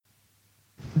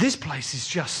This place is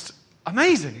just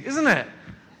amazing, isn't it?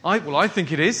 I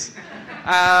think it is.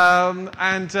 God's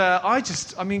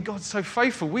so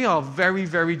faithful. We are very,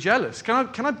 very jealous.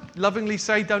 Can I lovingly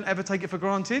say, don't ever take it for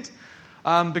granted?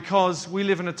 Because we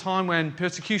live in a time when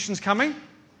persecution's coming.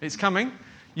 It's coming.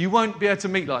 You won't be able to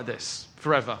meet like this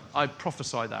forever. I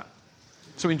prophesy that.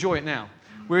 So enjoy it now.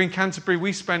 We're in Canterbury.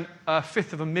 We spent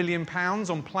 £250,000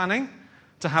 on planning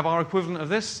to have our equivalent of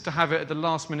this, to have it at the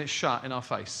last minute shut in our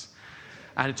face.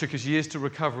 And it took us years to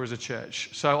recover as a church.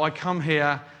 So I come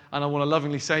here and I want to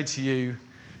lovingly say to you,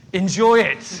 enjoy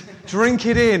it. Drink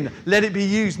it in. Let it be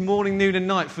used morning, noon and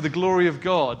night for the glory of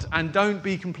God. And don't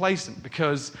be complacent,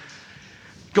 because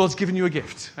God's given you a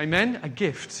gift. Amen? A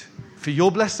gift for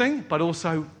your blessing, but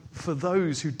also for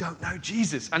those who don't know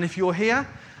Jesus. And if you're here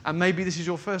and maybe this is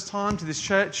your first time to this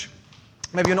church,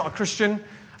 maybe you're not a Christian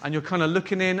and you're kind of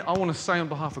looking in, I want to say on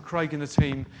behalf of Craig and the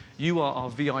team, you are our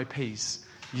VIPs.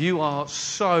 You are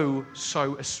so,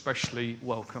 so especially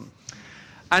welcome.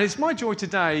 And it's my joy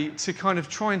today to kind of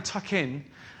try and tuck in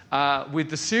with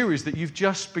the series that you've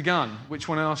just begun, which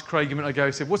when I asked Craig a minute ago,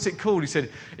 he said, what's it called? He said,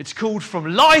 it's called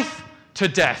From Life to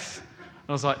Death. And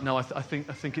I was like, no, I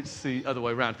think it's the other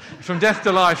way around. From death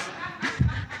to life,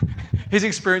 his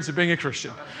experience of being a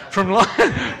Christian. From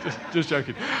life, just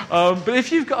joking. But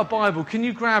if you've got a Bible, can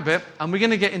you grab it? And we're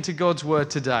going to get into God's Word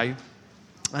today.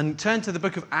 And turn to the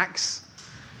book of Acts,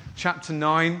 chapter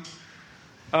 9.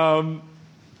 When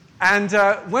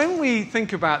we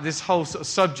think about this whole sort of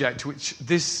subject, which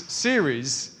this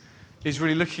series is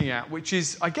really looking at, which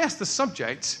is, I guess, the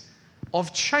subject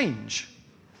of change.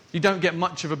 You don't get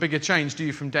much of a bigger change, do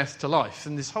you, from death to life?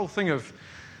 And this whole thing of,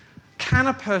 can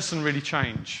a person really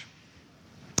change?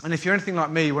 And if you're anything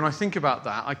like me, when I think about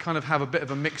that, I kind of have a bit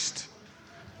of a mixed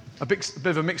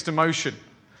emotion.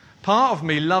 Part of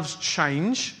me loves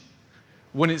change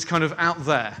when it's kind of out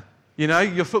there. You know,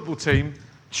 your football team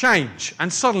change,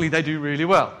 and suddenly they do really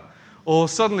well. Or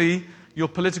suddenly your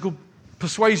political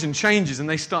persuasion changes and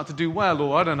they start to do well.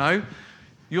 Or, I don't know,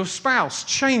 your spouse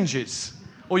changes.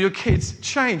 Or your kids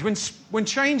change. When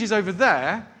change is over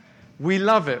there, we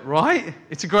love it, right?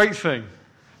 It's a great thing.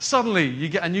 Suddenly you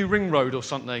get a new ring road or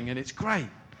something and it's great.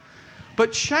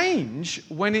 But change,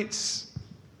 when it's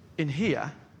in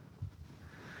here,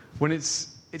 when it's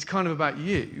kind of about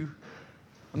you,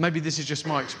 and maybe this is just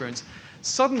my experience,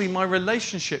 suddenly my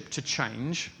relationship to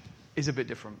change is a bit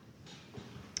different.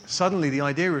 Suddenly the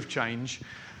idea of change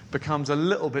becomes a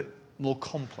little bit more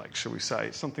complex, shall we say.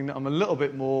 It's something that I'm a little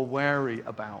bit more wary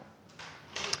about.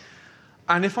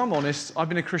 And if I'm honest, I've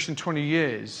been a Christian 20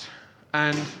 years,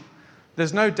 and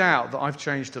there's no doubt that I've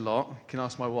changed a lot. You can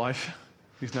ask my wife,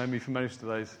 who's known me for most of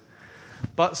those.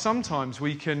 But sometimes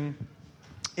we can,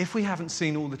 if we haven't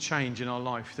seen all the change in our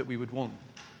life that we would want,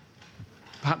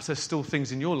 perhaps there's still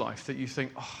things in your life that you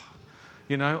think,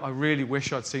 I really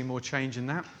wish I'd seen more change in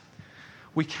that.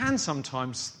 We can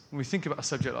sometimes, when we think about a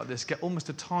subject like this, get almost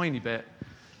a tiny bit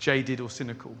jaded or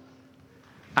cynical.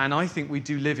 And I think we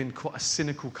do live in quite a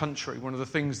cynical country. One of the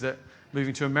things that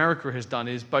moving to America has done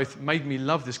is both made me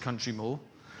love this country more,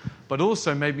 but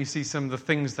also made me see some of the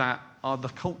things that are the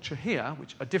culture here,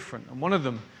 which are different. And one of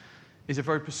them is a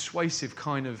very persuasive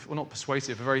kind of, well, not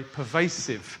persuasive, a very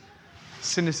pervasive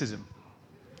cynicism.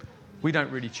 We don't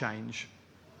really change.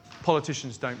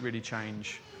 Politicians don't really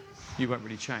change. You won't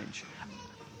really change.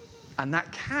 And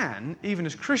that can, even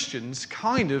as Christians,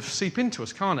 kind of seep into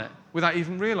us, can't it? Without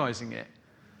even realising it.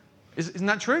 Isn't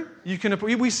that true?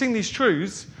 We sing these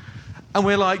truths, and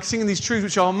we're like singing these truths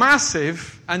which are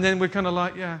massive, and then we're kind of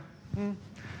like,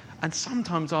 And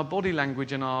sometimes our body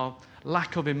language and our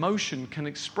lack of emotion can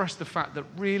express the fact that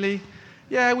really,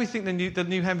 we think the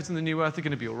new heavens and the new earth are going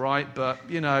to be all right, but,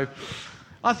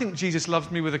 I think Jesus loves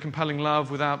me with a compelling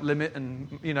love without limit, and,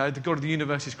 the God of the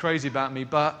universe is crazy about me,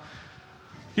 but,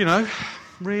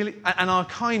 really, and our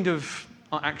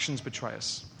actions betray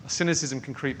us. Cynicism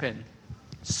can creep in.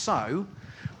 So,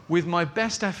 with my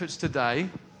best efforts today,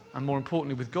 and more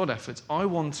importantly with God's efforts, I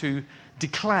want to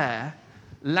declare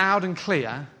loud and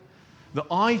clear that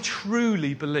I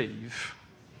truly believe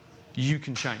you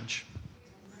can change.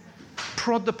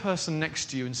 Prod the person next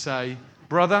to you and say,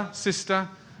 brother, sister,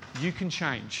 you can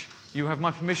change. You have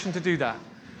my permission to do that.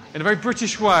 In a very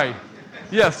British way.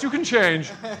 Yes, you can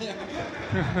change.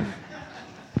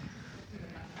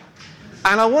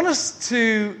 And I want us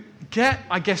to get,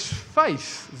 I guess,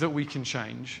 faith that we can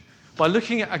change by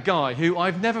looking at a guy who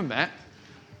I've never met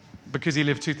because he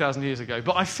lived 2,000 years ago,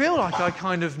 but I feel like I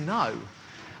kind of know.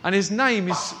 And his name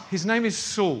is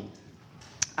Saul.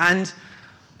 And,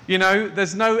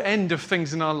 there's no end of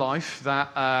things in our life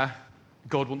that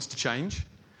God wants to change.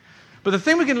 But the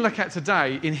thing we're going to look at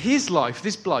today, in his life,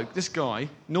 this bloke, this guy,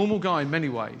 normal guy in many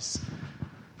ways,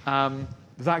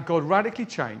 that God radically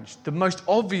changed. The most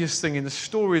obvious thing in the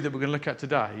story that we're going to look at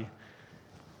today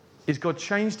is God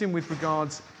changed him with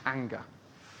regards anger.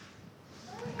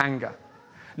 Anger.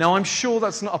 Now, I'm sure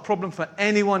that's not a problem for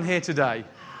anyone here today.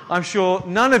 I'm sure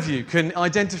none of you can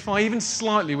identify even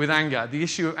slightly with anger, the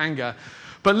issue of anger.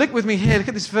 But look with me here, look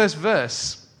at this first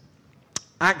verse.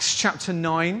 Acts chapter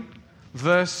 9,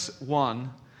 verse 1.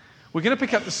 We're going to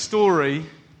pick up the story,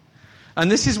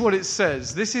 and this is what it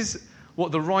says. This is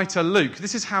what the writer Luke,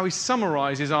 this is how he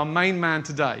summarizes our main man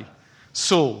today,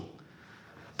 Saul.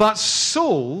 But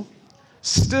Saul,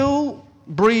 still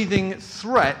breathing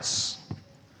threats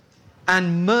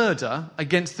and murder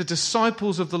against the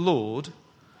disciples of the Lord,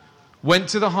 went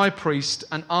to the high priest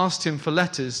and asked him for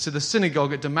letters to the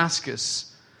synagogue at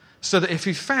Damascus, so that if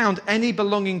he found any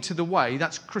belonging to the way,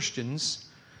 that's Christians,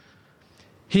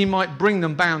 he might bring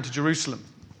them bound to Jerusalem.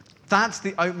 That's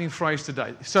the opening phrase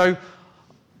today. So,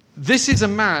 this is a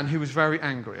man who was very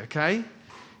angry, okay?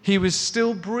 He was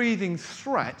still breathing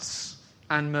threats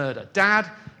and murder. Dad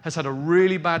has had a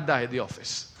really bad day at the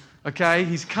office, okay?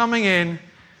 He's coming in.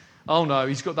 Oh no,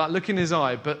 he's got that look in his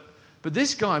eye. But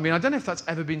this guy, I mean, I don't know if that's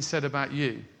ever been said about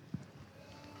you.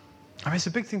 I mean, it's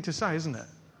a big thing to say, isn't it?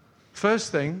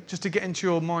 First thing, just to get into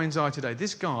your mind's eye today,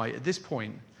 this guy, at this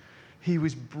point, he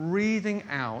was breathing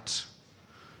out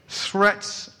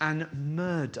threats and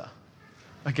murder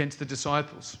against the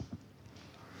disciples.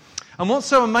 And what's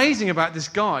so amazing about this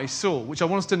guy, Saul, which I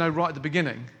want us to know right at the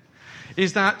beginning,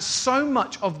 is that so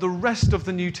much of the rest of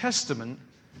the New Testament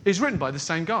is written by the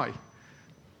same guy.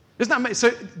 Isn't that amazing? So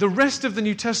the rest of the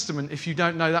New Testament, if you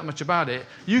don't know that much about it,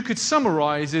 you could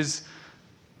summarize as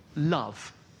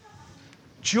love,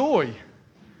 joy,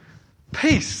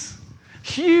 peace.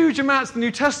 Huge amounts of the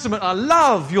New Testament are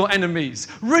love your enemies,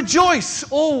 rejoice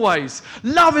always,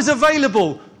 love is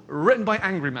available, written by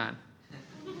angry man.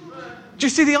 Do you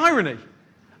see the irony?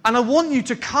 And I want you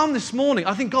to come this morning.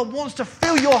 I think God wants to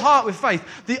fill your heart with faith.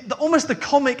 Almost the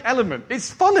comic element.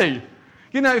 It's funny.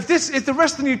 You know, if the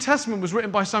rest of the New Testament was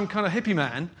written by some kind of hippie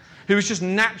man who was just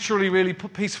naturally really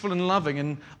peaceful and loving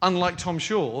and unlike Tom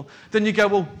Shaw, then you go,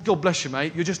 well, God bless you,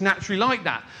 mate. You're just naturally like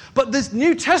that. But this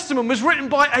New Testament was written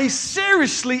by a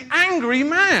seriously angry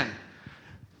man.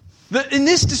 That in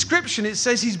this description, it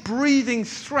says he's breathing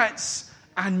threats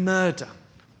and murder.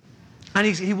 And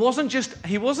he wasn't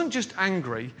just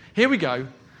angry. Here we go.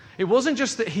 It wasn't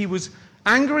just that he was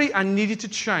angry and needed to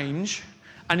change,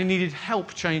 and he needed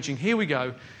help changing. Here we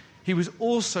go. He was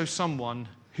also someone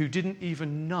who didn't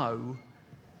even know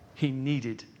he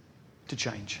needed to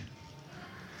change.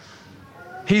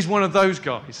 He's one of those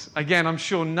guys. Again, I'm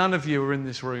sure none of you are in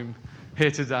this room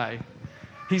here today.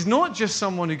 He's not just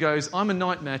someone who goes, I'm a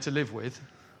nightmare to live with,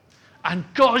 and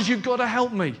God, you've got to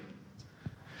help me.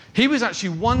 He was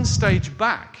actually one stage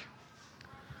back.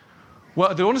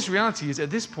 Well, the honest reality is, at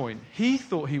this point, he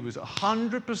thought he was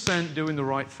 100% doing the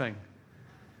right thing.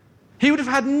 He would have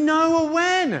had no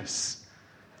awareness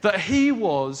that he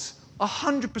was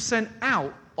 100%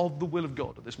 out of the will of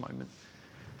God at this moment.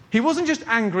 He wasn't just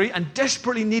angry and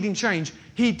desperately needing change.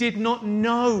 He did not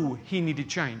know he needed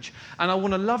change. And I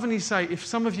want to lovingly say, if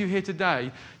some of you here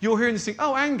today, you're hearing this thing,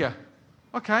 oh, anger.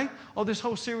 Okay. Oh, this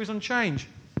whole series on change.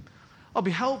 I'll be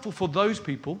helpful for those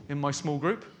people in my small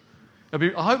group. I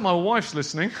hope my wife's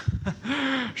listening.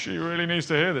 She really needs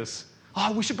to hear this.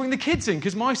 Oh, we should bring the kids in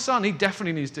because my son, he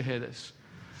definitely needs to hear this.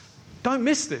 Don't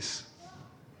miss this.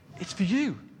 It's for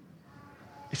you.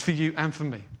 It's for you and for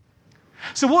me.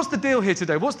 So what's the deal here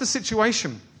today? What's the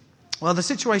situation? Well, the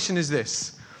situation is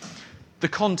this. The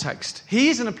context. He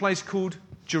is in a place called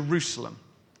Jerusalem.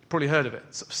 You've probably heard of it.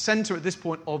 It's the center at this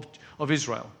point of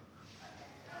Israel.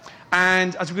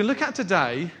 And as we look at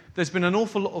today, there's been an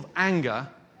awful lot of anger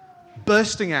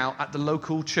bursting out at the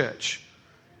local church.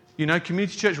 You know,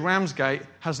 Community Church Ramsgate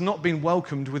has not been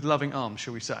welcomed with loving arms,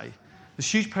 shall we say. There's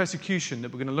huge persecution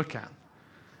that we're going to look at.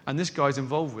 And this guy's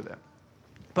involved with it.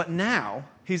 But now,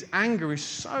 his anger is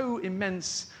so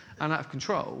immense and out of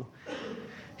control,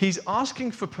 he's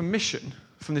asking for permission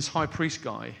from this high priest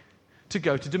guy to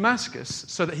go to Damascus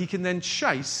so that he can then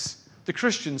chase the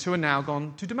Christians who are now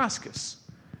gone to Damascus.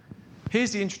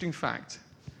 Here's the interesting fact.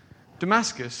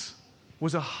 Damascus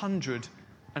was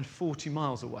 140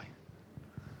 miles away.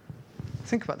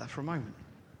 Think about that for a moment.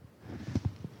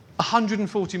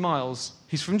 140 miles.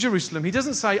 He's from Jerusalem. He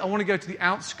doesn't say, I want to go to the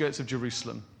outskirts of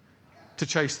Jerusalem to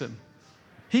chase them.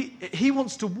 He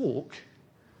wants to walk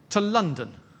to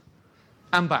London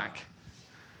and back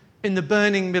in the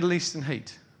burning Middle Eastern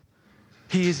heat.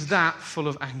 He is that full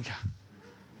of anger.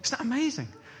 Isn't that amazing?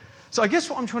 So I guess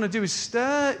what I'm trying to do is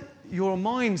stir your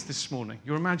minds this morning,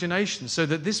 your imagination, so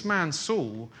that this man,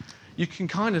 Saul, you can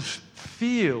kind of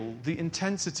feel the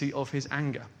intensity of his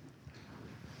anger.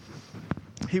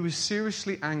 He was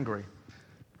seriously angry.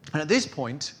 And at this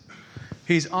point,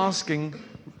 he's asking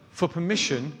for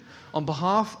permission on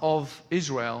behalf of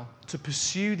Israel to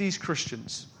pursue these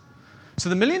Christians. So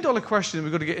the million-dollar question that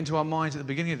we've got to get into our minds at the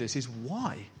beginning of this is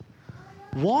why?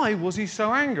 Why was he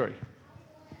so angry?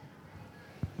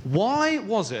 Why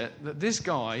was it that this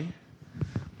guy,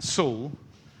 Saul,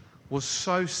 was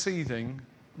so seething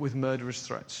with murderous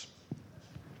threats?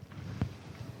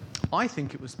 I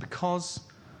think it was because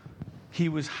he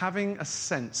was having a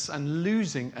sense and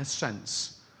losing a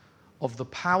sense of the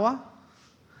power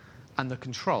and the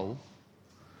control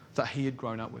that he had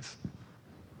grown up with.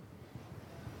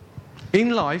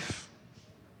 In life,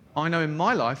 I know in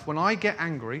my life, when I get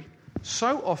angry,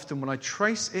 so often when I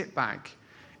trace it back,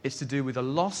 it's to do with a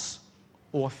loss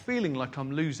or a feeling like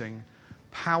I'm losing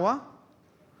power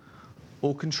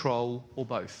or control or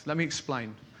both. Let me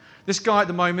explain. This guy at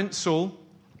the moment, Saul,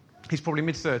 he's probably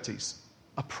mid-30s,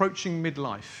 approaching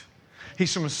midlife.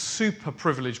 He's from a super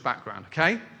privileged background,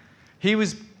 okay? He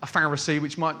was a Pharisee,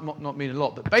 which might not mean a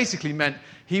lot, but basically meant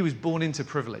he was born into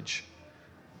privilege.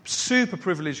 Super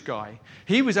privileged guy.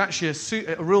 He was actually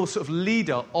a real sort of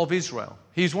leader of Israel.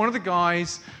 He's one of the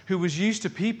guys who was used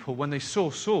to people, when they saw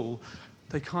Saul,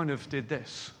 they kind of did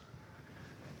this.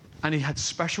 And he had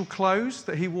special clothes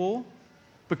that he wore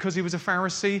because he was a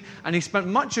Pharisee, and he spent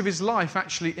much of his life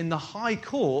actually in the high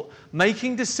court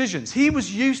making decisions. He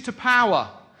was used to power.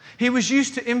 He was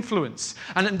used to influence.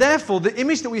 And therefore, the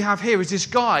image that we have here is this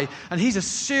guy, and he's a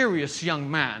serious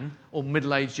young man, or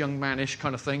middle-aged young man-ish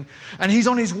kind of thing, and he's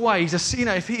on his way. He's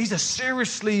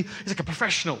like a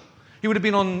professional. He would have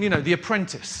been on, The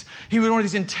Apprentice. He was one of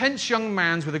these intense young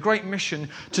men with a great mission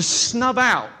to snub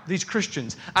out these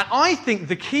Christians. And I think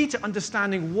the key to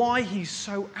understanding why he's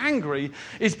so angry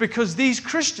is because these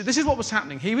Christians, this is what was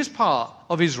happening. He was part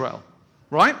of Israel,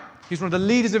 right? He's one of the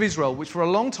leaders of Israel, which for a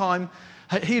long time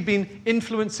he had been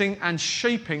influencing and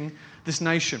shaping this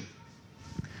nation.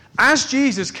 As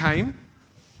Jesus came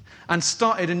and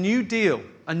started a new deal,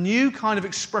 a new kind of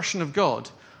expression of God,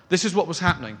 this is what was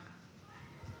happening.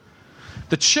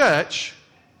 The church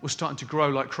was starting to grow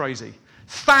like crazy.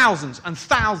 Thousands and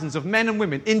thousands of men and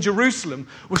women in Jerusalem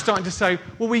were starting to say,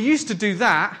 well, we used to do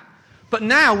that, but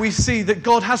now we see that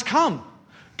God has come.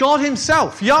 God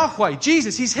himself, Yahweh,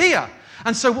 Jesus, he's here.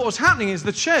 And so what was happening is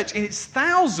the church in its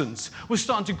thousands was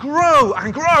starting to grow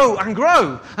and grow and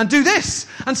grow and do this.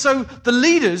 And so the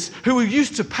leaders who were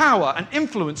used to power and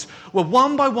influence were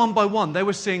one by one, they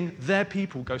were seeing their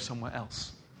people go somewhere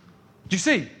else. Do you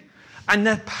see? And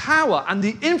their power and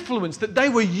the influence that they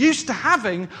were used to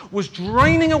having was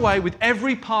draining away with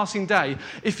every passing day.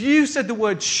 If you said the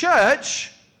word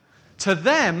church, to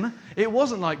them, it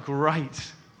wasn't like, great,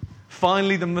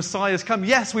 finally the Messiah's come.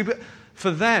 Yes,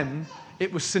 for them,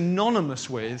 it was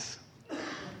synonymous with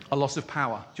a loss of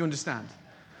power. Do you understand?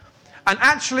 And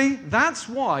actually, that's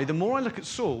why the more I look at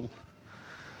Saul,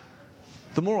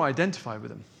 the more I identify with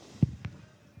him.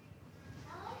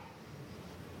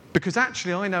 Because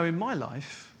actually, I know in my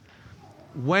life,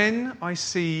 when I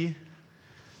see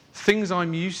things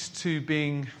I'm used to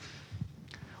being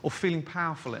or feeling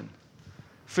powerful in,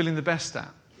 feeling the best at,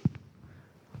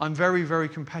 I'm very, very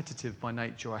competitive by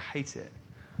nature. I hate it.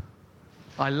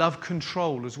 I love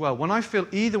control as well. When I feel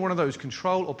either one of those,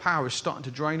 control or power, is starting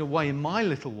to drain away in my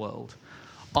little world,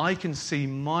 I can see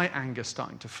my anger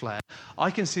starting to flare.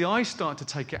 I can see I start to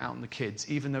take it out on the kids,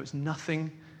 even though it's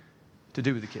nothing to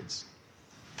do with the kids.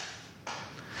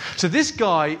 So this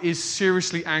guy is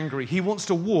seriously angry. He wants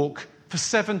to walk for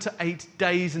 7 to 8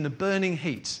 days in the burning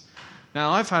heat.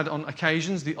 Now, I've had on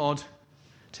occasions the odd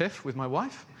tiff with my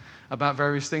wife about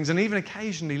various things, and even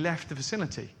occasionally left the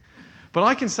vicinity. But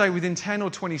I can say within 10 or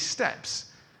 20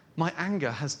 steps, my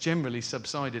anger has generally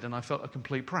subsided, and I felt a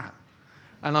complete prat.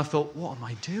 And I thought, what am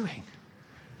I doing?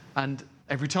 And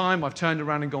every time I've turned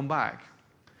around and gone back.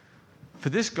 For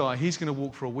this guy, he's going to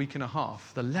walk for a week and a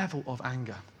half. The level of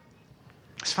anger.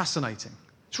 It's fascinating.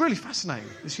 It's really fascinating.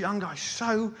 This young guy is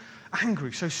so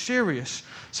angry, so serious,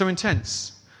 so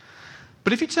intense.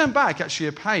 But if you turn back actually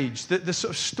a page, the sort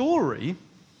of story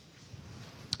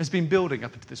has been building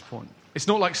up to this point. It's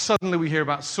not like suddenly we hear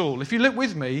about Saul. If you look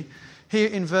with me, here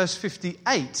in verse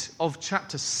 58 of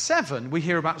chapter 7, we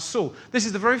hear about Saul. This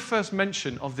is the very first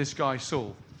mention of this guy,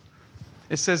 Saul.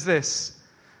 It says this,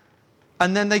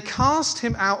 and then they cast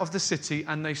him out of the city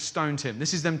and they stoned him.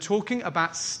 This is them talking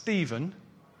about Stephen,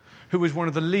 who was one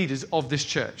of the leaders of this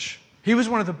church. He was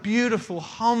one of the beautiful,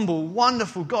 humble,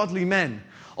 wonderful, godly men.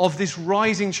 of this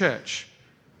rising church.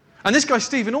 And this guy,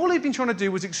 Stephen, all he'd been trying to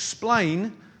do was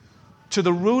explain to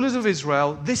the rulers of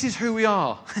Israel, this is who we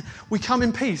are. We come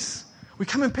in peace. We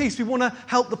come in peace. We want to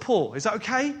help the poor. Is that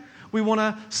okay? We want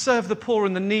to serve the poor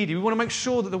and the needy. We want to make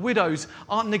sure that the widows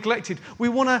aren't neglected. We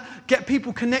want to get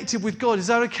people connected with God. Is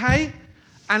that okay?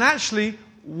 And actually,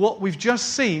 what we've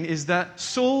just seen is that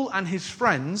Saul and his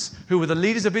friends, who were the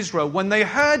leaders of Israel, when they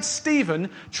heard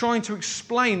Stephen trying to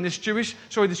explain this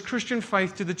Christian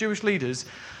faith to the Jewish leaders,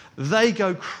 they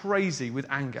go crazy with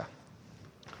anger.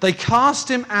 They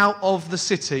cast him out of the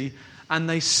city and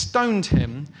they stoned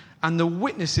him, and the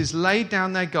witnesses laid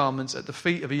down their garments at the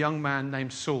feet of a young man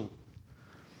named Saul.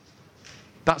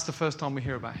 That's the first time we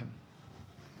hear about him.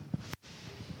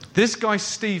 This guy,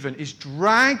 Stephen, is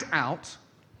dragged out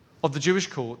of the Jewish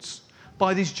courts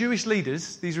by these Jewish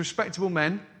leaders, these respectable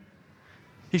men.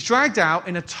 He's dragged out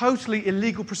in a totally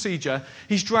illegal procedure.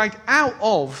 He's dragged out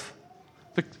of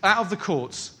the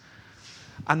courts,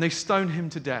 and they stone him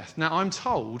to death. Now, I'm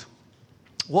told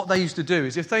what they used to do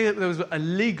is if there was a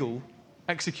legal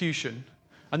execution,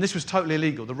 and this was totally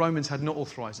illegal, the Romans had not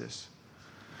authorized this.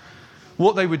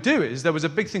 What they would do is there was a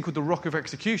big thing called the Rock of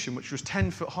Execution, which was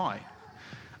 10 foot high.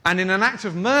 And in an act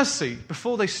of mercy,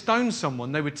 before they stoned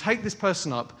someone, they would take this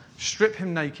person up, strip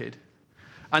him naked,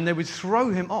 and they would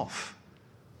throw him off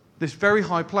this very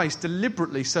high place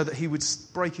deliberately so that he would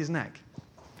break his neck,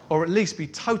 or at least be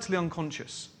totally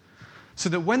unconscious. So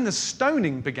that when the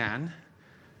stoning began,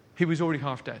 he was already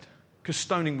half dead, because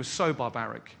stoning was so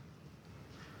barbaric.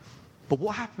 But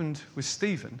what happened with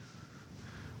Stephen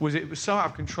was it was so out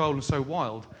of control and so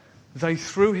wild, they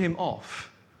threw him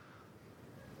off.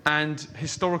 And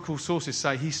historical sources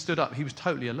say he stood up. He was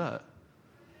totally alert.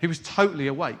 He was totally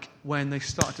awake when they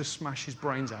started to smash his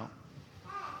brains out.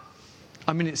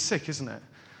 I mean, it's sick, isn't it?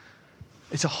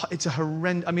 It's a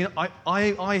horrendous... I mean,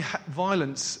 I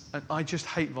violence, and I just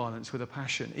hate violence with a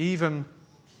passion, even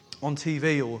on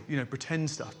TV or, pretend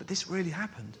stuff. But this really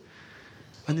happened.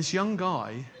 And this young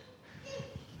guy,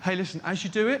 hey, listen, as you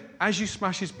do it, as you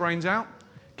smash his brains out,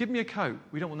 give me a coat.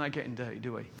 We don't want that getting dirty,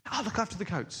 do we? I'll look after the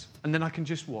coats. And then I can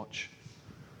just watch.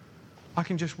 I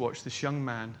can just watch this young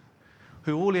man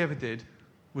who all he ever did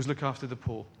was look after the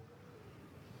poor.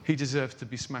 He deserves to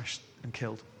be smashed and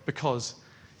killed because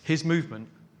his movement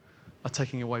are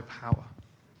taking away power.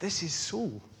 This is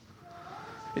Saul.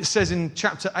 It says in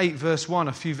chapter 8, verse 1,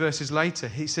 a few verses later,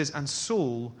 he says, and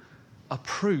Saul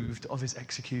approved of his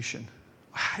execution.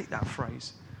 I hate that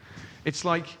phrase. It's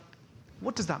like,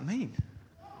 what does that mean?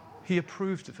 He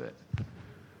approved of it.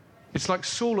 It's like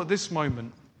Saul at this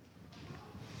moment,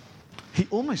 he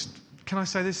almost, can I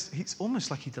say this? It's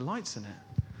almost like he delights in it.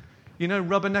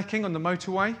 Rubbernecking on the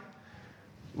motorway?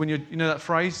 When you know that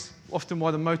phrase? Often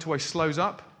why the motorway slows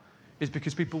up is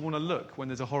because people want to look when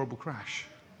there's a horrible crash.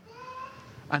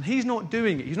 And he's not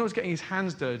doing it. He's not just getting his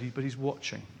hands dirty, but he's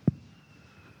watching.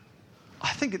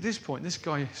 I think at this point, this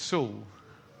guy, Saul,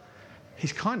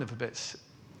 he's kind of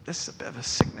there's a bit of a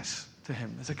sickness to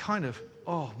him. There's a kind of,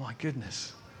 oh my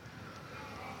goodness.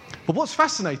 But what's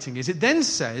fascinating is it then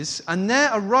says, and there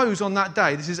arose on that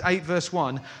day, this is 8 verse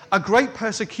 1, a great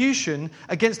persecution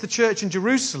against the church in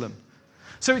Jerusalem.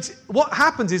 So what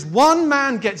happens is one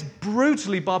man gets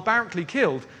brutally, barbarically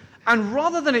killed, and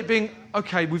rather than it being,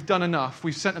 okay, we've done enough,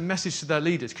 we've sent a message to their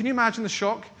leaders. Can you imagine the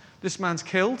shock? This man's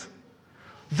killed.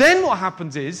 Then what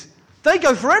happens is they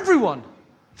go for everyone.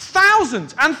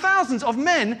 Thousands and thousands of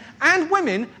men and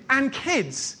women and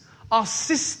kids are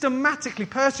systematically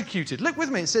persecuted. Look with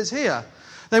me, it says here,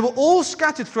 they were all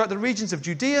scattered throughout the regions of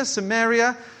Judea,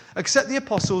 Samaria, except the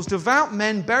apostles. Devout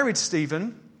men buried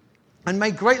Stephen and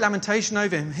made great lamentation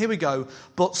over him. Here we go.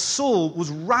 But Saul was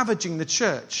ravaging the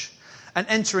church, and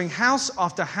entering house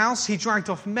after house, he dragged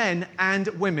off men and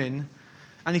women,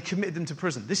 and he committed them to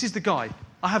prison. This is the guy.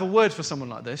 I have a word for someone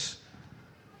like this.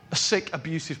 A sick,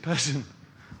 abusive person.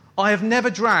 I have never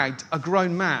dragged a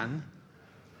grown man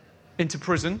into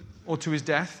prison or to his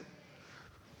death.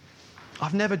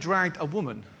 I've never dragged a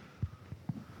woman.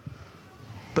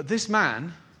 But this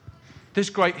man, this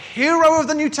great hero of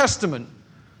the New Testament,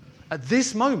 at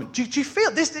this moment, do you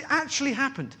feel this actually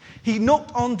happened? He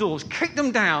knocked on doors, kicked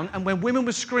them down, and when women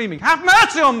were screaming, have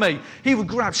mercy on me, he would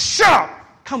grab, shut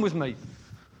up, come with me,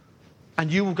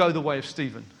 and you will go the way of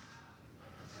Stephen.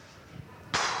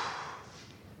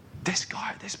 This guy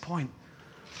at this point,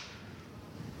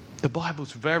 the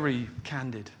Bible's very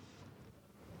candid.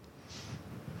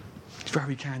 It's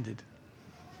very candid.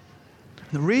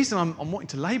 And the reason I'm wanting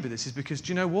to labour this is because, do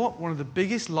you know what? One of the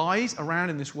biggest lies around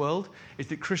in this world is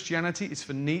that Christianity is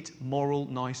for neat, moral,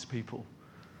 nice people.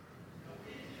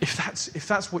 If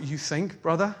that's what you think,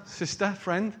 brother, sister,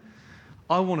 friend,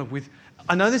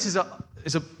 I know this is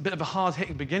a bit of a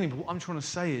hard-hitting beginning, but what I'm trying to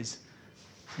say is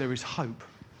there is hope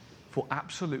for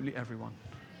absolutely everyone.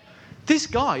 This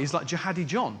guy is like Jihadi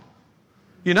John.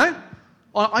 You know?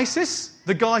 ISIS,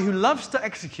 the guy who loves to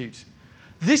execute.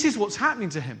 This is what's happening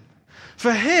to him.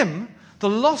 For him, the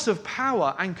loss of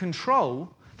power and control,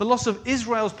 the loss of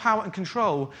Israel's power and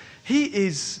control, it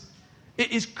is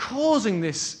causing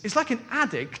this. It's like an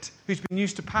addict who's been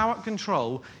used to power and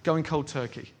control going cold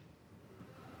turkey.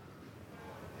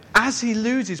 As he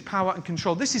loses power and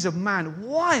control, this is a man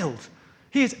wild.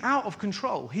 He is out of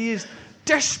control. He is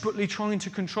desperately trying to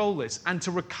control this and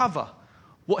to recover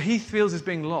what he feels is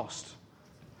being lost.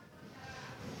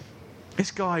 This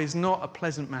guy is not a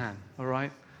pleasant man, all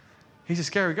right? He's a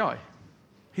scary guy.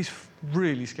 He's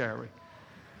really scary.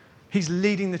 He's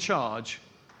leading the charge,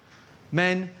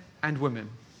 men and women.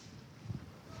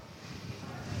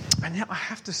 And yet I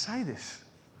have to say this.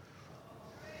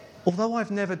 Although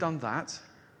I've never done that,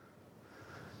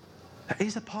 there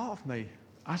is a part of me,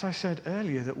 as I said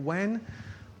earlier, that when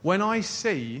I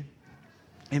see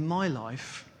in my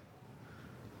life,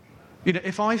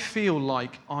 if I feel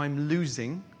like I'm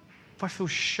losing, if I feel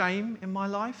shame in my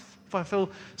life, if I feel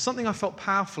something I felt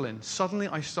powerful in, suddenly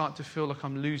I start to feel like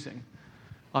I'm losing.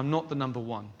 I'm not the number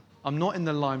one. I'm not in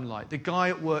the limelight. The guy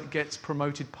at work gets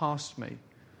promoted past me.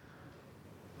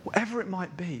 Whatever it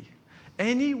might be.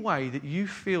 Any way that you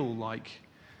feel like,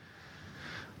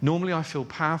 normally I feel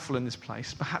powerful in this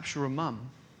place. Perhaps you're a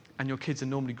mum and your kids are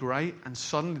normally great and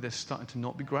suddenly they're starting to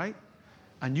not be great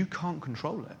and you can't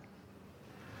control it.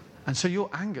 And so your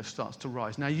anger starts to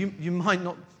rise. Now, you might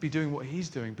not be doing what he's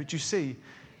doing, but you see,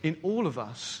 in all of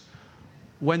us,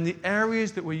 when the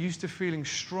areas that we're used to feeling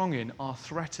strong in are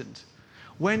threatened,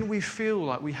 when we feel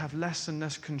like we have less and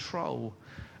less control,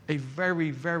 a very,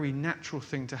 very natural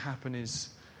thing to happen is,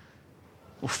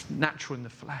 or natural in the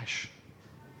flesh,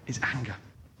 is anger.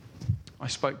 I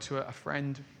spoke to a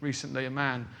friend recently, a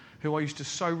man who I used to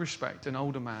so respect, an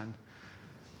older man,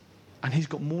 and he's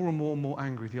got more and more and more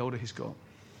angry the older he's got.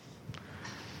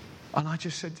 And I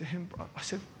just said to him, I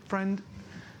said, friend,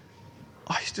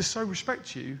 I used to so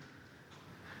respect you.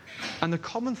 And the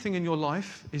common thing in your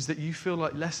life is that you feel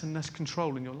like less and less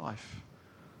control in your life.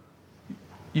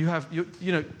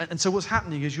 And so what's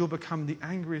happening is you're becoming the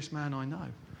angriest man I know.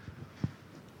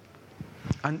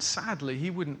 And sadly, he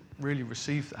wouldn't really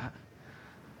receive that.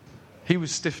 He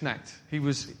was stiff-necked.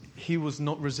 He was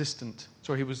not resistant.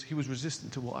 Sorry, he was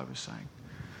resistant to what I was saying.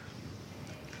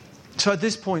 So at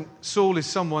this point, Saul is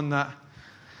someone that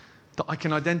I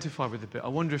can identify with a bit. I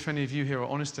wonder if any of you here are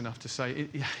honest enough to say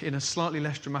it in a slightly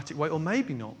less dramatic way, or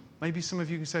maybe not. Maybe some of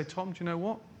you can say, Tom, do you know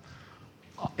what?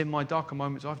 In my darker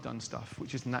moments, I've done stuff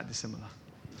which isn't that dissimilar.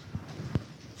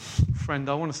 Friend,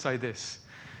 I want to say this,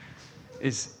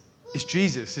 is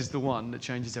Jesus is the one that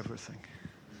changes everything.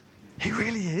 He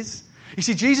really is. You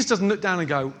see, Jesus doesn't look down and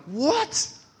go,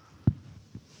 what?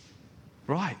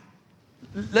 Right.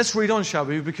 Let's read on, shall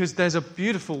we? Because there's a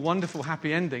beautiful, wonderful,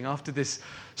 happy ending after this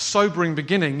sobering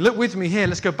beginning. Look with me here.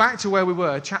 Let's go back to where we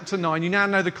were, chapter 9. You now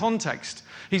know the context.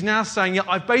 He's now saying,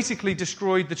 I've basically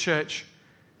destroyed the church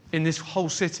in this whole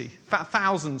city.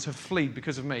 Thousands have fled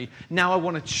because of me. Now I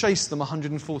want to chase them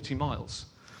 140 miles.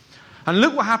 And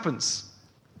look what happens.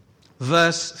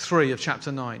 Verse 3 of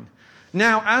chapter 9.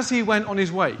 Now, as he went on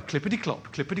his way,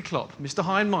 clippity-clop, Mr.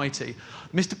 High and Mighty,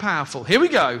 Mr. Powerful, here we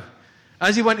go.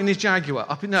 As he went in his jaguar,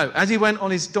 as he went on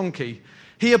his donkey,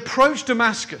 he approached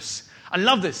Damascus. I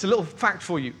love this, a little fact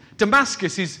for you.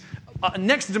 Damascus is,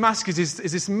 next to Damascus is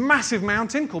this massive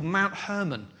mountain called Mount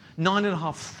Hermon,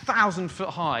 9,500 foot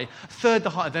high, a third the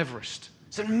height of Everest.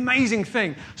 It's an amazing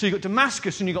thing. So you've got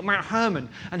Damascus and you've got Mount Hermon.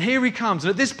 And here he comes.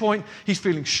 And at this point, he's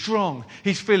feeling strong.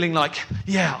 He's feeling like,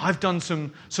 I've done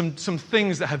some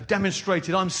things that have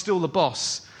demonstrated I'm still the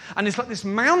boss. And it's like this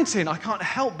mountain, I can't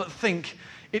help but think,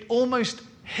 it almost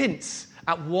hints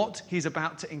at what he's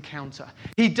about to encounter.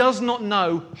 He does not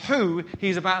know who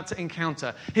he's about to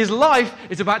encounter. His life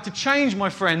is about to change, my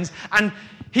friends, and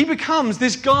he becomes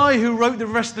this guy who wrote the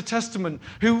rest of the Testament,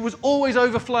 who was always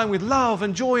overflowing with love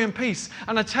and joy and peace.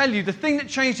 And I tell you, the thing that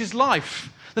changed his life,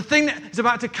 the thing that is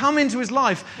about to come into his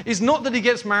life, is not that he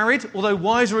gets married, although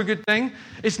wives are a good thing.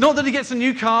 It's not that he gets a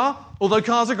new car, although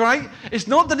cars are great. It's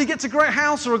not that he gets a great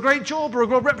house or a great job or a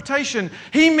great reputation.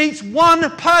 He meets one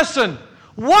person.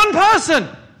 One person!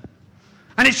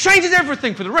 And it changes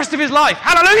everything for the rest of his life.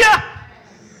 Hallelujah!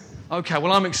 Okay,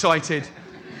 well, I'm excited.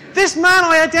 This man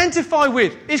I identify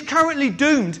with is currently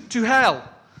doomed to hell.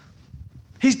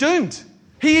 He's doomed.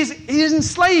 He is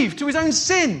enslaved to his own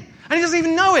sin, and he doesn't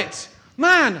even know it.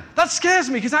 Man, that scares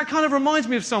me because that kind of reminds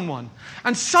me of someone.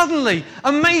 And suddenly,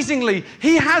 amazingly,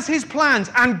 he has his plans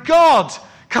and God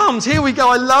comes. Here we go.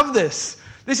 I love this.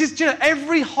 This is,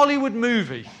 every Hollywood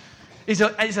movie is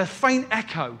a faint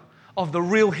echo of the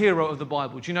real hero of the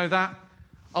Bible. Do you know that?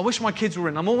 I wish my kids were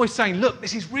in. I'm always saying, look,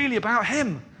 this is really about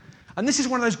him. And this is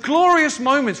one of those glorious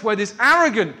moments where this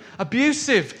arrogant,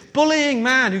 abusive, bullying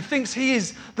man who thinks he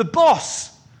is the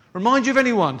boss, remind you of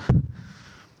anyone?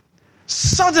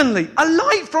 Suddenly, a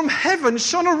light from heaven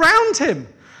shone around him,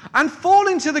 and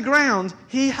falling to the ground,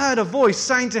 he heard a voice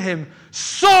saying to him,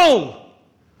 Saul,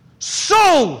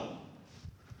 Saul,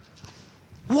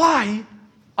 why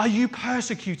are you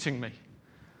persecuting me?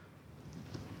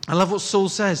 I love what Saul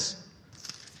says.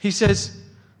 He says,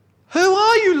 who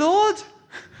are you, Lord?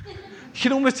 You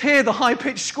can almost hear the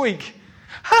high-pitched squeak.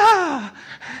 Oh,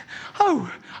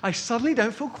 I suddenly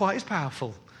don't feel quite as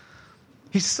powerful.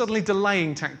 He's suddenly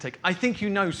delaying tactic. I think you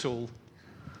know Saul.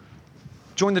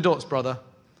 Join the dots, brother.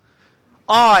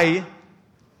 I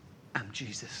am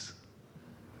Jesus,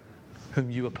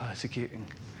 whom you are persecuting.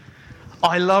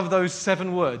 I love those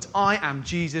 7 words. I am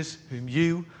Jesus, whom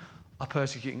you are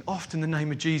persecuting. Often the name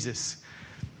of Jesus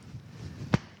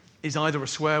is either a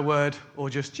swear word or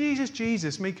just Jesus,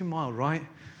 Jesus, meek and mild, right?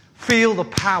 Feel the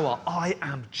power. I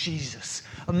am Jesus.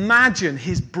 Imagine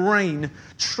his brain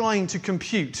trying to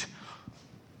compute.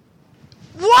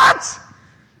 What?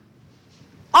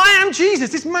 I am Jesus.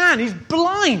 This man, he's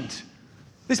blind.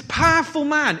 This powerful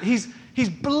man, he's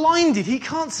blinded. He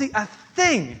can't see a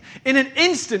thing. In an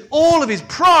instant, all of his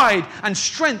pride and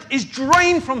strength is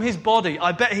drained from his body.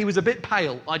 I bet he was a bit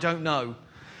pale. I don't know.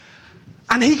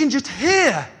 And he can just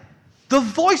hear the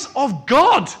voice of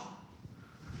God.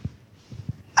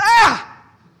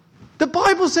 The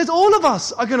Bible says all of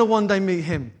us are going to one day meet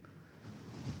him.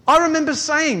 I remember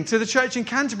saying to the church in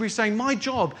Canterbury, my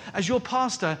job as your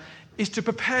pastor is to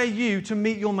prepare you to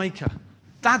meet your Maker.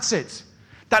 That's it.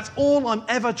 That's all I'm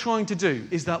ever trying to do,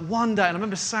 is that one day, and I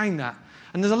remember saying that,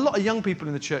 and there's a lot of young people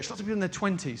in the church, lots of people in their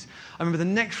 20s. I remember the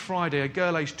next Friday, a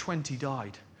girl aged 20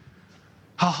 died.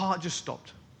 Her heart just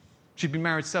stopped. She'd been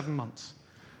married 7 months,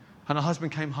 and her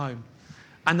husband came home.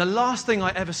 And the last thing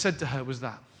I ever said to her was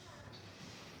that.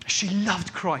 She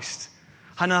loved Christ,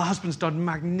 and her husband's done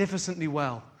magnificently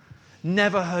well.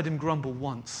 Never heard him grumble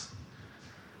once.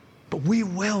 But we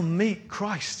will meet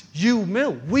Christ.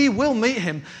 We will meet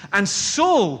him. And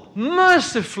Saul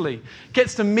mercifully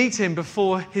gets to meet him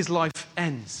before his life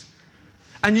ends.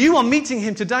 And you are meeting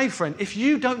him today, friend. If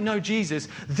you don't know Jesus,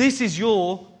 this is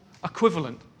your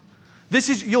equivalent.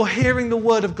 You're hearing the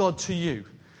word of God to you.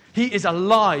 He is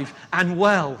alive and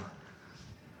well.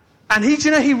 And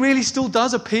he really still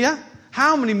does appear.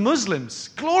 How many Muslims,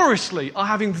 gloriously, are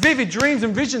having vivid dreams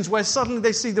and visions where suddenly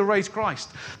they see the raised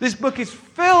Christ? This book is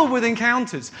filled with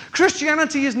encounters.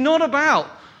 Christianity is not about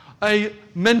a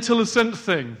mental assent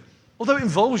thing, although it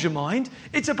involves your mind.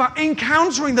 It's about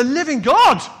encountering the living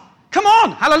God. Come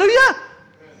on, hallelujah.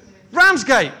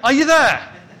 Ramsgate, are you there?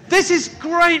 This is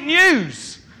great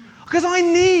news. Because I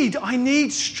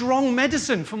need strong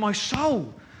medicine for my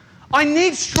soul. I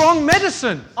need strong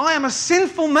medicine. I am a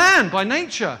sinful man by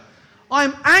nature. I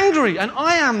am angry and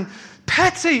I am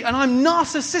petty and I'm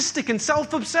narcissistic and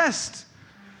self-obsessed.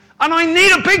 And I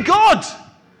need a big God.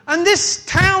 And this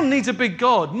town needs a big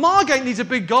God. Margate needs a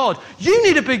big God. You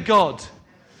need a big God.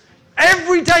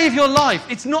 Every day of your life,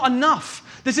 it's not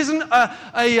enough. This isn't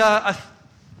I'm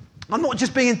not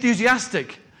just being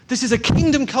enthusiastic. This is a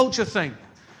kingdom culture thing.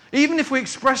 Even if we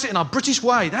express it in our British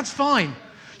way, that's fine.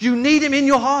 You need him in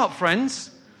your heart,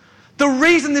 friends. The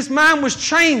reason this man was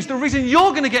changed, the reason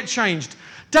you're going to get changed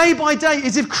day by day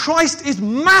is if Christ is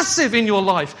massive in your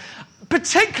life.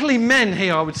 Particularly men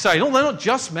here, I would say. No, they're not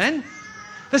just men.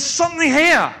 There's something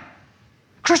here.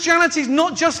 Christianity is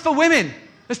not just for women.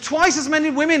 There's twice as many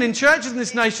women in churches in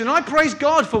this nation. I praise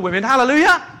God for women.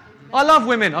 Hallelujah. I love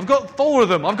women. I've got 4 of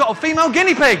them. I've got a female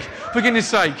guinea pig, for goodness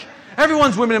sake.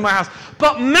 Everyone's women in my house.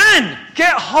 But men,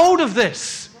 get hold of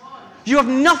this. You have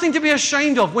nothing to be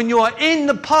ashamed of when you are in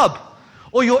the pub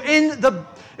or you're in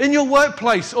your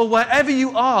workplace or wherever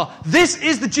you are. This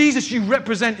is the Jesus you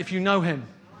represent if you know him.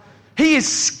 He is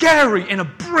scary in a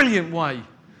brilliant way.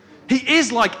 He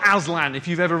is like Aslan, if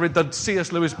you've ever read the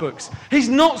C.S. Lewis books. He's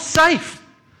not safe.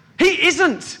 He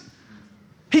isn't.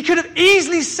 He could have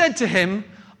easily said to him,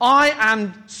 I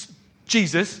am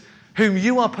Jesus, whom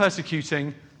you are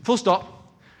persecuting. Full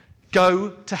stop. Go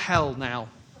to hell now.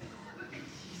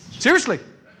 Seriously.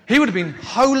 He would have been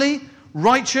holy,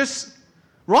 righteous,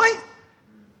 right?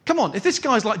 Come on, if this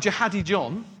guy's like Jihadi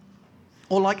John,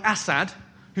 or like Assad,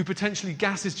 who potentially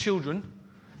gasses children,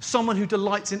 someone who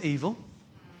delights in evil,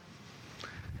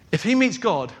 If he meets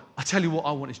God, I tell you what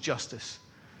I want is justice.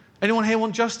 Anyone here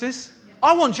want justice?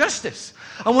 I want justice.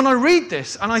 And when I read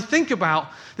this and I think about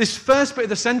this first bit of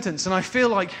the sentence and I feel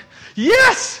like,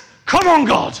 yes, come on,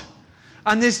 God.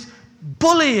 And this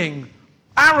bullying,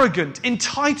 arrogant,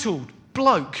 entitled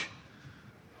bloke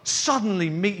suddenly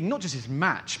meeting not just his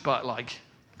match, but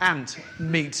and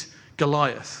meet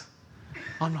Goliath.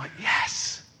 I'm like,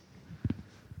 yes.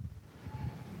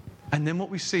 And then what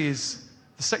we see is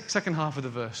the second half of the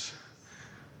verse.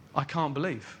 I can't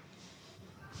believe.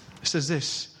 It says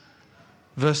this,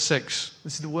 verse 6.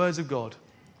 This is the words of God.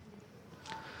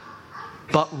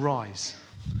 But rise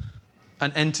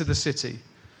and enter the city,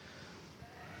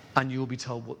 and you will be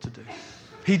told what to do.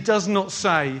 He does not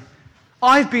say,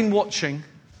 I've been watching.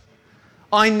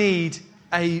 I need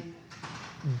a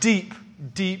deep,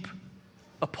 deep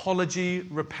apology,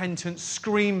 repentance,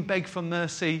 scream, beg for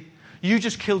mercy. You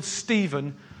just killed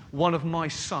Stephen, one of my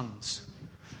sons.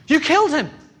 You killed him.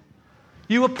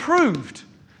 You approved.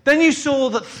 Then you saw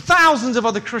that thousands of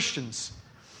other Christians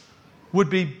would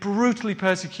be brutally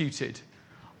persecuted.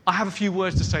 I have a few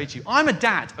words to say to you. I'm a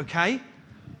dad, okay?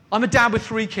 I'm a dad with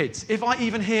 3 kids. If I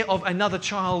even hear of another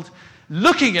child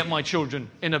looking at my children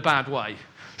in a bad way,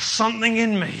 something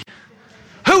in me.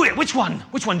 Which one?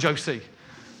 Which one, Josie?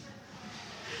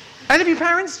 Any of you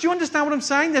parents, do you understand what I'm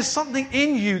saying? There's something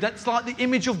in you that's like the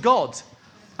image of God.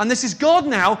 And this is God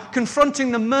now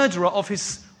confronting the murderer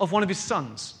of one of his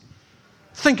sons.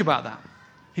 Think about that.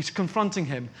 He's confronting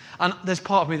him. And there's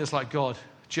part of me that's like, God,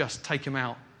 just take him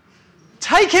out.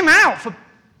 Take him out, for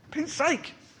Pete's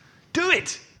sake. Do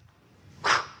it.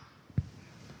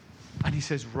 And he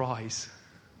says, rise.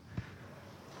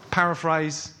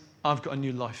 Paraphrase, I've got a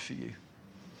new life for you.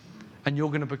 And you're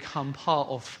going to become part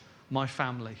of my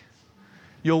family.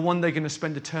 You're one day going to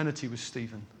spend eternity with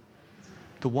Stephen,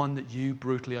 the one that you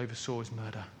brutally oversaw his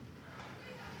murder.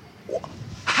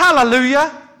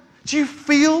 Hallelujah! Do you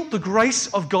feel the grace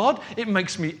of God? It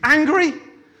makes me angry,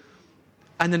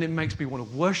 and then it makes me want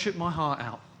to worship my heart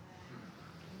out.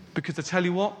 Because I tell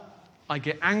you what, I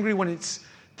get angry when it's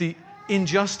the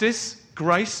injustice,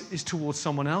 grace is towards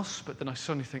someone else, but then I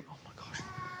suddenly think, oh my gosh,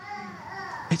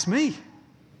 it's me.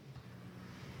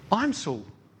 I'm Saul.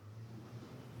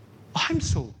 I'm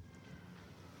Saul.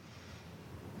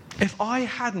 If I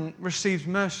hadn't received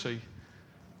mercy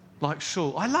like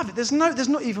Saul, I love it. There's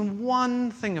not even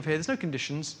one thing of here. There's no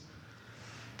conditions.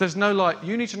 There's no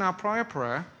you need to now pray a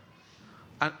prayer.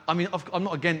 And I mean, I'm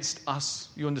not against us.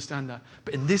 You understand that.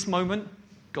 But in this moment,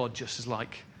 God just is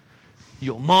like,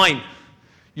 you're mine.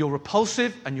 You're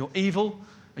repulsive and you're evil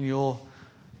and you're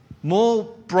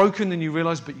more broken than you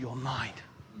realize, but you're mine.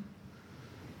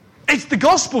 It's the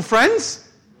gospel, friends.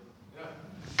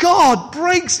 God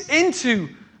breaks into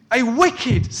a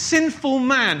wicked, sinful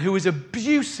man who is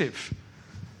abusive,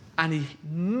 and he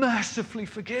mercifully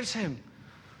forgives him.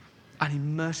 And he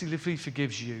mercifully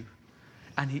forgives you.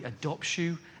 And he adopts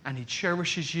you, and he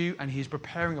cherishes you, and he is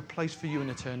preparing a place for you in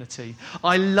eternity.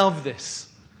 I love this.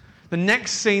 The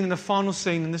next scene and the final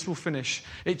scene, and this will finish,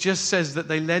 it just says that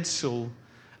they led Saul,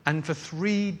 and for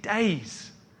 3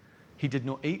 days he did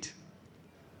not eat,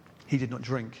 he did not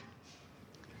drink.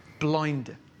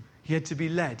 Blind. He had to be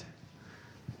led.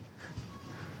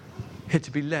 He had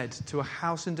to be led to a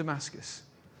house in Damascus.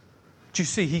 Do you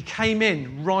see? He came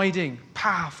in riding,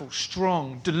 powerful,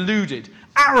 strong, deluded,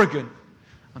 arrogant,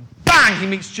 and bang, he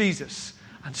meets Jesus.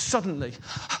 And suddenly,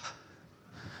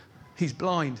 he's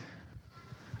blind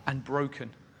and broken.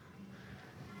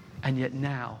 And yet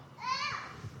now,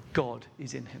 God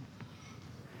is in him.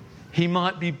 He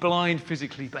might be blind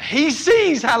physically, but he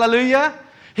sees, hallelujah.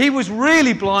 He was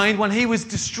really blind when he was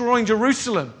destroying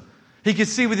Jerusalem. He could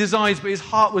see with his eyes, but his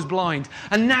heart was blind.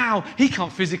 And now he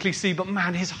can't physically see, but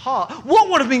man, his heart. What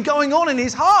would have been going on in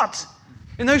his heart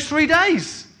in those 3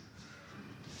 days?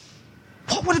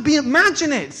 What would it be?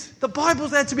 Imagine it. The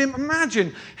Bible's there to be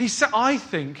imagined. He said, I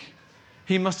think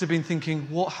he must have been thinking,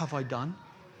 what have I done?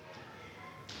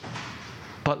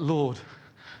 But Lord,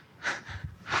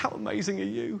 how amazing are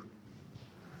you?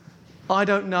 I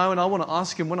don't know, and I want to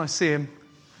ask him when I see him,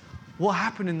 what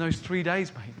happened in those 3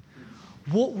 days, mate?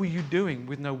 What were you doing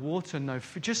with no water, no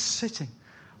food, just sitting?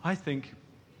 I think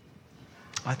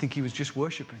he was just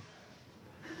worshipping.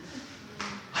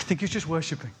 I think he was just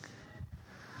worshipping.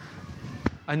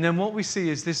 And then what we see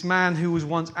is this man who was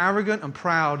once arrogant and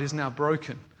proud is now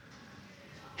broken.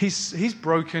 He's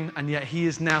broken, and yet he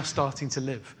is now starting to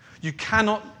live. You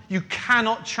cannot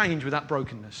change with that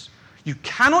brokenness. You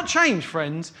cannot change,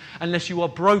 friends, unless you are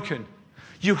broken.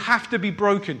 You have to be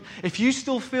broken. If you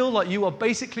still feel like you are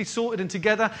basically sorted and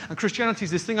together and Christianity is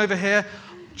this thing over here,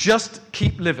 just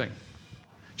keep living.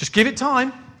 Just give it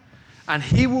time. and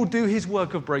he will do his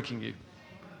work of breaking you.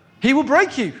 He will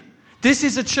break you. This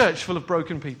is a church full of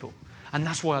broken people, and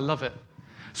that's why I love it.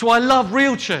 So I love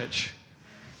real church,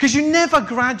 because you never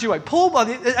graduate. Paul, by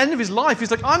the end of his life,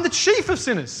 he's like, I'm the chief of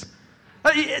sinners.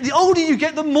 The older you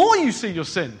get, the more you see your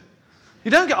sin. You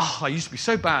don't go, oh, I used to be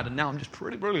so bad, and now I'm just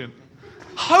pretty brilliant.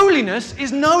 Holiness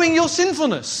is knowing your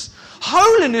sinfulness.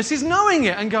 Holiness is knowing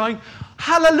it and going,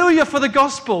 hallelujah for the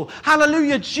gospel.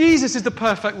 Hallelujah, Jesus is the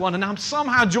perfect one, and I'm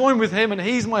somehow joined with him, and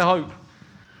he's my hope.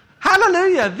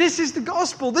 Hallelujah, this is the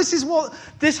gospel. This is what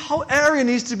this whole area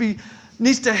needs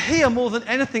to hear more than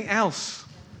anything else.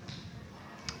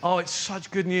 Oh, it's such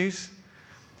good news.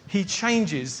 He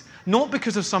changes, not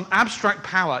because of some abstract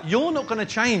power. You're not going to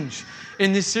change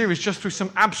in this series just through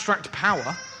some abstract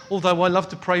power, although I love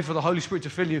to pray for the Holy Spirit to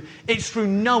fill you. It's through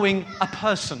knowing a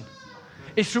person.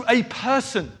 It's through a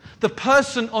person, the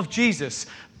person of Jesus,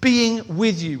 being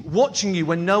with you, watching you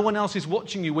when no one else is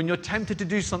watching you, when you're tempted to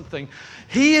do something.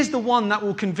 He is the one that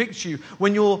will convict you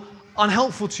when you're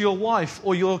unhelpful to your wife,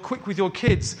 or you're quick with your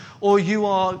kids, or you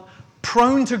are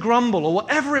prone to grumble, or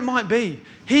whatever it might be.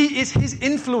 His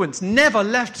influence never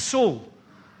left Saul.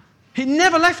 He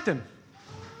never left him.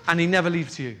 And he never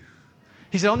leaves you.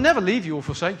 He said, I'll never leave you or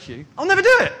forsake you. I'll never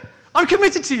do it. I'm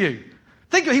committed to you.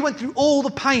 Think of it. He went through all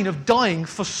the pain of dying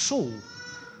for Saul,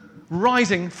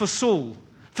 rising for Saul,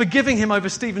 forgiving him over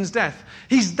Stephen's death.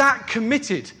 He's that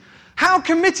committed. How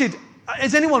committed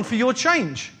is anyone for your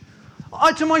change?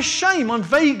 To my shame, I'm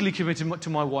vaguely committed to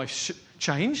my wife's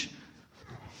change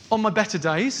on my better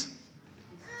days.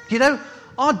 You know,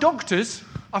 our doctors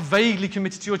are vaguely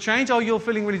committed to your change. Oh, you're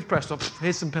feeling really depressed. Oh,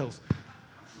 here's some pills.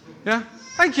 Yeah?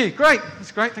 Thank you. Great.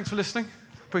 That's great. Thanks for listening.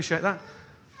 Appreciate that.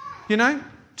 You know,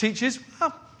 teachers,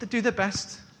 well, they do their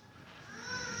best.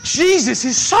 Jesus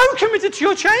is so committed to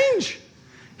your change.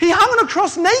 He hung on a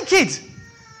cross naked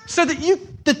so that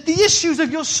the issues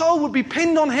of your soul would be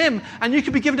pinned on him and you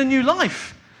could be given a new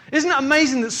life. Isn't it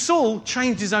amazing that Saul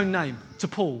changed his own name to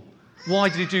Paul? Why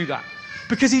did he do that?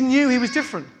 Because he knew he was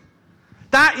different.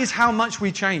 That is how much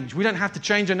we change. We don't have to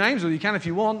change our names, or you can if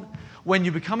you want. When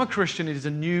you become a Christian, it is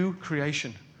a new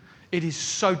creation. It is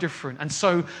so different. And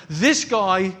so this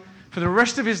guy, for the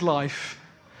rest of his life,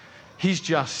 he's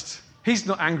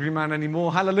not angry man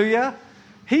anymore. Hallelujah.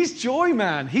 He's joy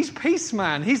man. He's peace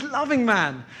man. He's loving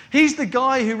man. He's the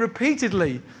guy who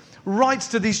repeatedly writes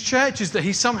to these churches that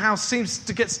he somehow seems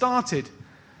to get started.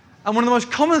 And one of the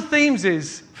most common themes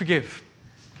is forgive.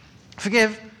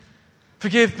 Forgive.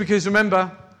 Forgive because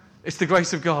remember, it's the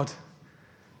grace of God.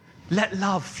 Let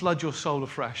love flood your soul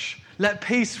afresh. Let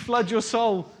peace flood your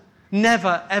soul.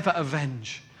 Never, ever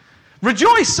avenge.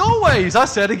 Rejoice always. I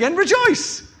said again,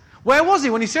 rejoice. Where was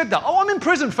he when he said that? Oh, I'm in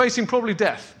prison facing probably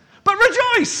death. But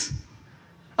rejoice.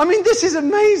 I mean, this is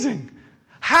amazing.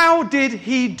 How did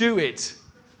he do it?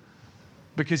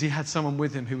 Because he had someone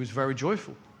with him who was very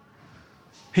joyful.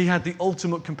 He had the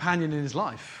ultimate companion in his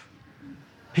life.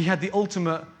 He had the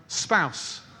ultimate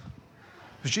spouse.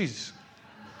 It was Jesus.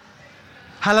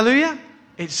 Hallelujah.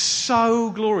 It's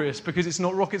so glorious because it's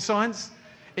not rocket science.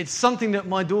 It's something that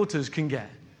my daughters can get.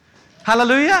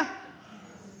 Hallelujah.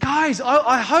 Guys,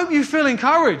 I hope you feel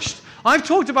encouraged. I've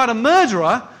talked about a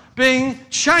murderer being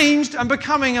changed and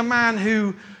becoming a man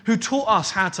who taught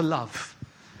us how to love.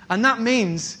 And that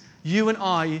means you and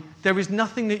I, there is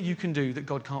nothing that you can do that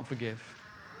God can't forgive.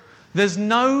 There's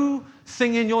no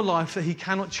thing in your life that he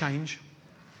cannot change.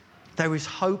 There is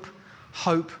hope,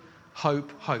 hope,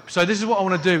 hope, hope. So this is what I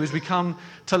want to do as we come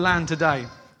to land today.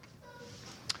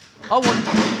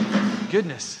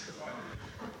 Goodness.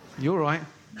 You're right.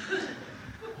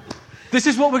 This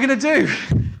is what we're going to do.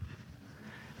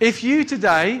 If you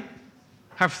today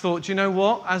have thought, you know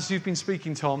what, as you've been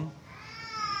speaking, Tom,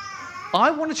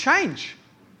 I want to change.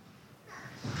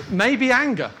 Maybe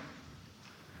anger.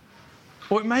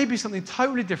 Or it may be something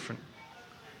totally different.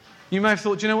 You may have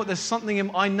thought, you know what, there's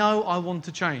something I know I want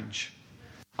to change.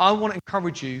 I want to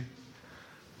encourage you,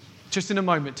 just in a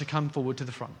moment, to come forward to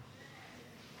the front.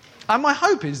 And my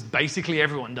hope is basically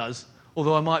everyone does,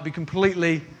 although I might be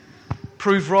completely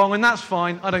proved wrong, and that's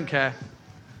fine. I don't care.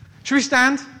 Should we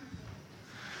stand?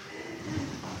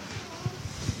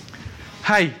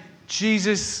 Hey,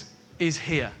 Jesus is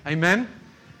here. Amen?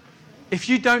 If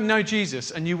you don't know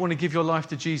Jesus and you want to give your life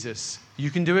to Jesus,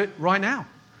 you can do it right now.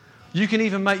 You can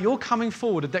even make your coming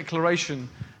forward a declaration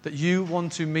that you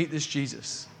want to meet this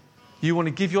Jesus. You want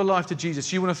to give your life to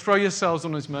Jesus. You want to throw yourselves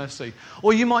on his mercy.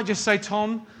 Or you might just say,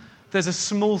 Tom, there's a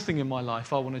small thing in my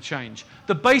life I want to change.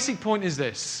 The basic point is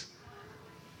this,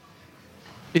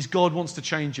 is God wants to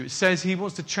change you. It says he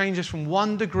wants to change us from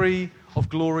one degree of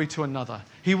glory to another.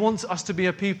 He wants us to be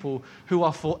a people who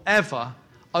are forever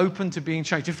open to being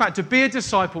changed. In fact, to be a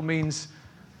disciple means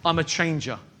I'm a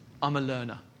changer. I'm a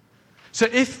learner. So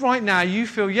if right now you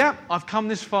feel, I've come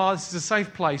this far, this is a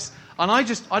safe place, and I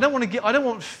don't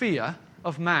want fear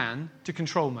of man to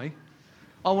control me.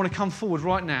 I want to come forward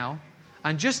right now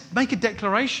and just make a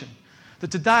declaration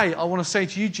that today I want to say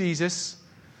to you, Jesus,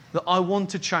 that I want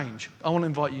to change. I want to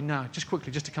invite you now, just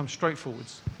quickly, just to come straight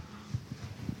forwards.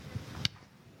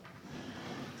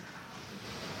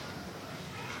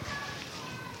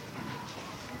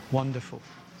 Wonderful.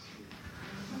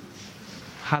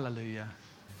 Hallelujah.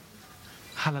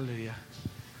 Hallelujah.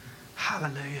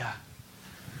 Hallelujah.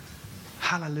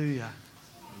 Hallelujah.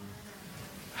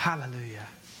 Hallelujah.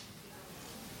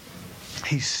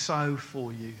 He's so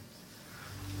for you.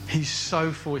 He's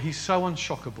so for you. He's so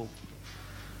unshockable.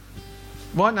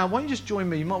 Right now, why don't you just join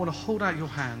me? You might want to hold out your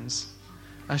hands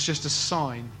as just a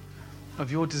sign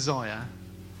of your desire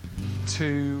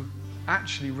to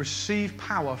actually receive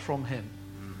power from him.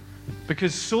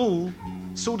 Because Saul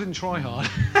didn't try hard.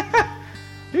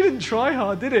 He didn't try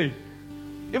hard, did he?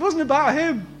 It wasn't about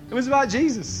him. It was about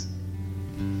Jesus.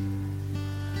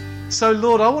 So,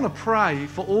 Lord, I want to pray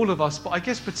for all of us, but I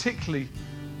guess particularly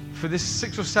for this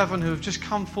 6 or 7 who have just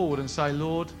come forward and say,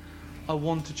 Lord, I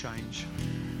want to change.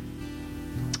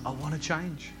 I want to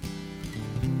change.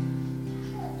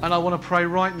 And I want to pray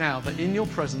right now that in your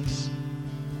presence,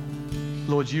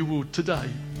 Lord, you will today,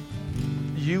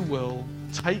 you will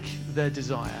take their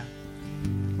desire,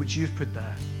 which you've put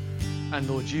there, and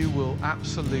Lord, you will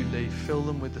absolutely fill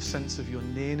them with the sense of your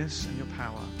nearness and your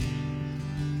power.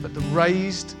 That the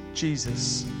raised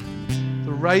Jesus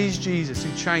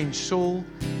who changed Saul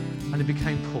and he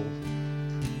became Paul,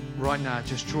 right now,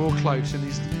 just draw close in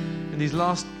these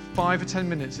last 5 or 10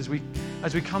 minutes as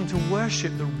we come to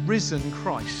worship the risen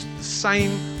Christ, the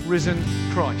same risen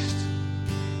Christ.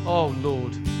 Oh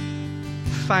Lord,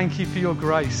 thank you for your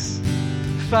grace.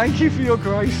 Thank you for your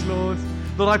grace, Lord.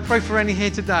 Lord, I pray for any here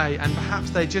today, and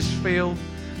perhaps they just feel,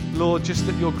 Lord, just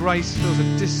that your grace feels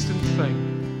a distant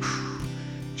thing.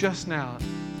 Just now,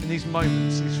 in these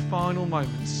moments, these final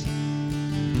moments,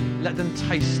 let them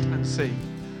taste and see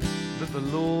that the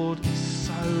Lord is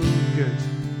so